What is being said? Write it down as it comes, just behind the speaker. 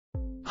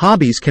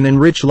Hobbies can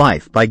enrich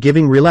life by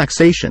giving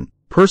relaxation,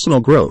 personal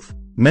growth,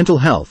 mental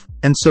health,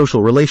 and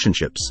social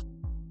relationships.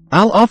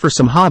 I'll offer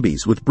some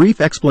hobbies with brief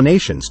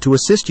explanations to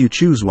assist you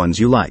choose ones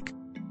you like.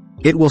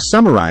 It will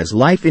summarize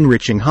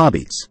life-enriching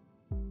hobbies.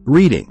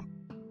 Reading.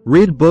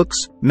 Read books,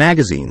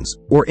 magazines,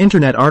 or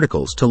internet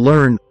articles to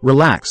learn,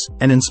 relax,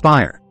 and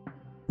inspire.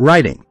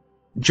 Writing.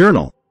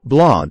 Journal,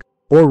 blog,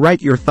 or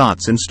write your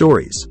thoughts and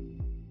stories.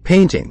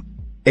 Painting.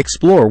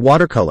 Explore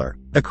watercolor,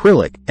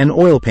 acrylic, and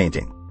oil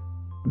painting.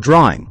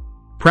 Drawing.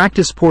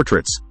 Practice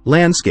portraits,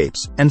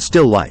 landscapes, and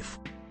still life.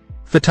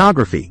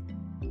 Photography.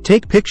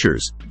 Take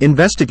pictures,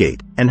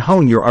 investigate, and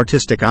hone your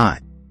artistic eye.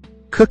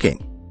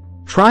 Cooking.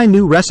 Try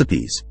new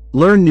recipes,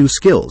 learn new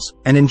skills,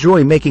 and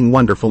enjoy making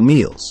wonderful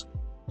meals.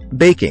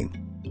 Baking.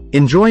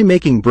 Enjoy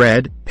making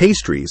bread,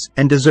 pastries,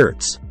 and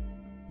desserts.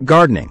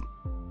 Gardening.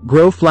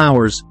 Grow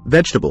flowers,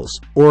 vegetables,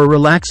 or a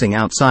relaxing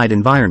outside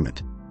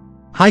environment.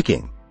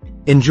 Hiking.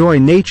 Enjoy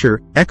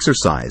nature,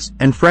 exercise,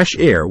 and fresh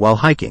air while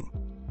hiking.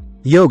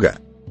 Yoga.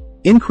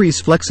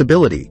 Increase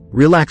flexibility,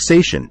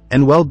 relaxation,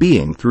 and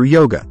well-being through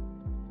yoga.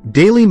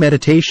 Daily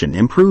meditation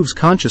improves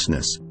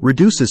consciousness,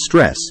 reduces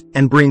stress,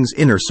 and brings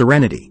inner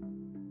serenity.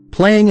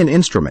 Playing an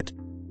instrument.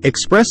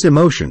 Express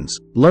emotions,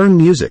 learn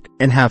music,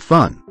 and have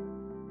fun.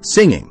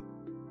 Singing.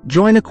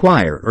 Join a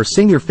choir or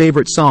sing your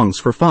favorite songs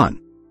for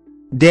fun.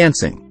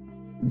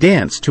 Dancing.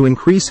 Dance to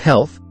increase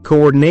health,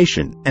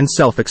 coordination, and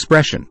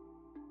self-expression.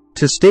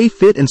 To stay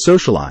fit and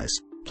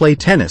socialize, play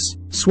tennis,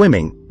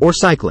 swimming, or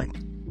cycling.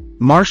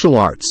 Martial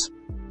arts.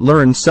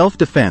 Learn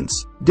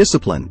self-defense,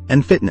 discipline,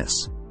 and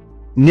fitness.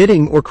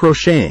 Knitting or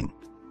crocheting.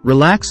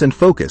 Relax and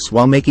focus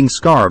while making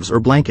scarves or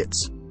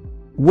blankets.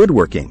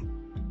 Woodworking.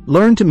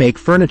 Learn to make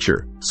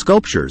furniture,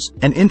 sculptures,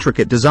 and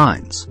intricate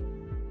designs.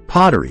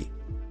 Pottery.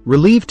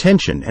 Relieve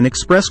tension and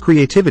express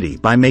creativity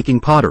by making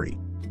pottery.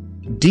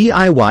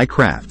 DIY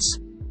crafts.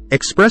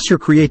 Express your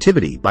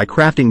creativity by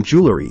crafting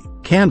jewelry,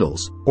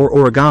 candles, or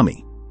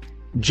origami.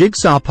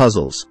 Jigsaw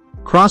puzzles,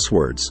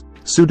 crosswords,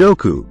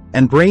 Sudoku,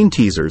 and brain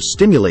teasers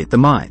stimulate the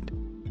mind.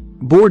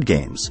 Board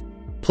games.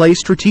 Play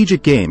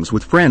strategic games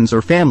with friends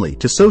or family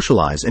to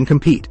socialize and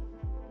compete.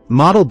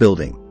 Model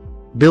building.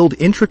 Build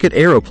intricate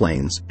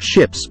aeroplanes,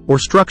 ships, or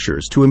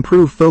structures to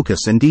improve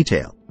focus and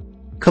detail.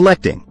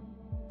 Collecting.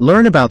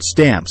 Learn about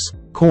stamps,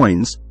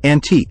 coins,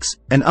 antiques,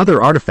 and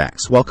other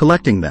artifacts while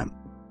collecting them.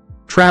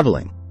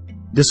 Traveling.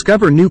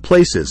 Discover new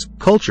places,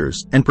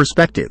 cultures, and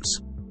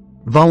perspectives.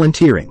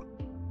 Volunteering.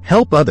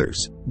 Help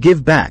others,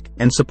 give back,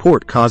 and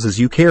support causes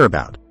you care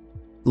about.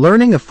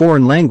 Learning a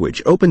foreign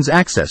language opens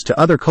access to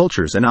other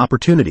cultures and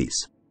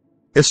opportunities.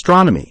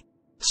 Astronomy.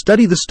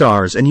 Study the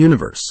stars and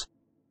universe.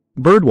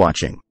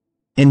 Birdwatching.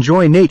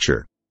 Enjoy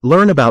nature,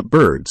 learn about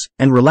birds,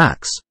 and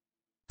relax.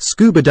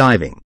 Scuba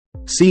diving.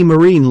 See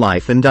marine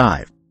life and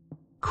dive.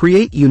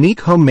 Create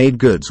unique homemade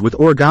goods with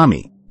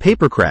origami,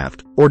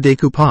 papercraft, or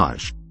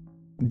decoupage.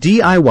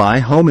 DIY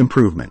home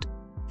improvement.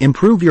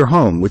 Improve your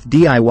home with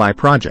DIY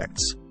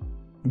projects.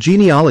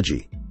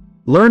 Genealogy.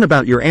 Learn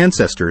about your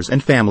ancestors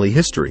and family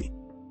history.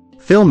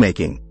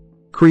 Filmmaking.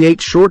 Create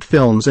short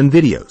films and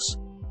videos.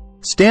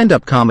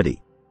 Stand-up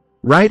comedy.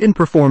 Write and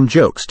perform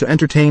jokes to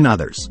entertain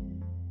others.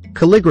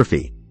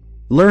 Calligraphy.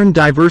 Learn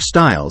diverse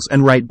styles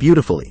and write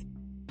beautifully.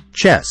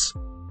 Chess.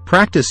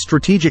 Practice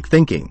strategic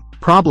thinking,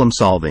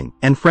 problem-solving,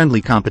 and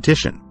friendly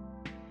competition.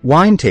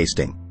 Wine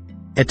tasting.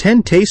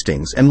 Attend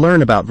tastings and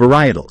learn about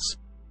varietals.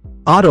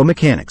 Auto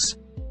mechanics.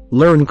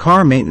 Learn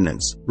car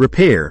maintenance,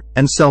 repair,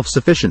 and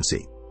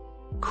self-sufficiency.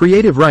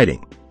 Creative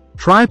writing.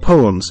 Try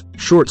poems,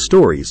 short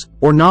stories,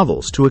 or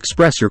novels to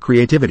express your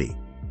creativity.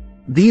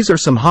 These are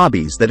some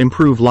hobbies that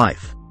improve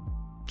life.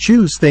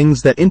 Choose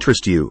things that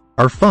interest you,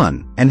 are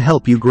fun, and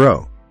help you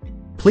grow.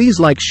 Please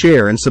like,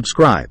 share, and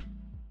subscribe.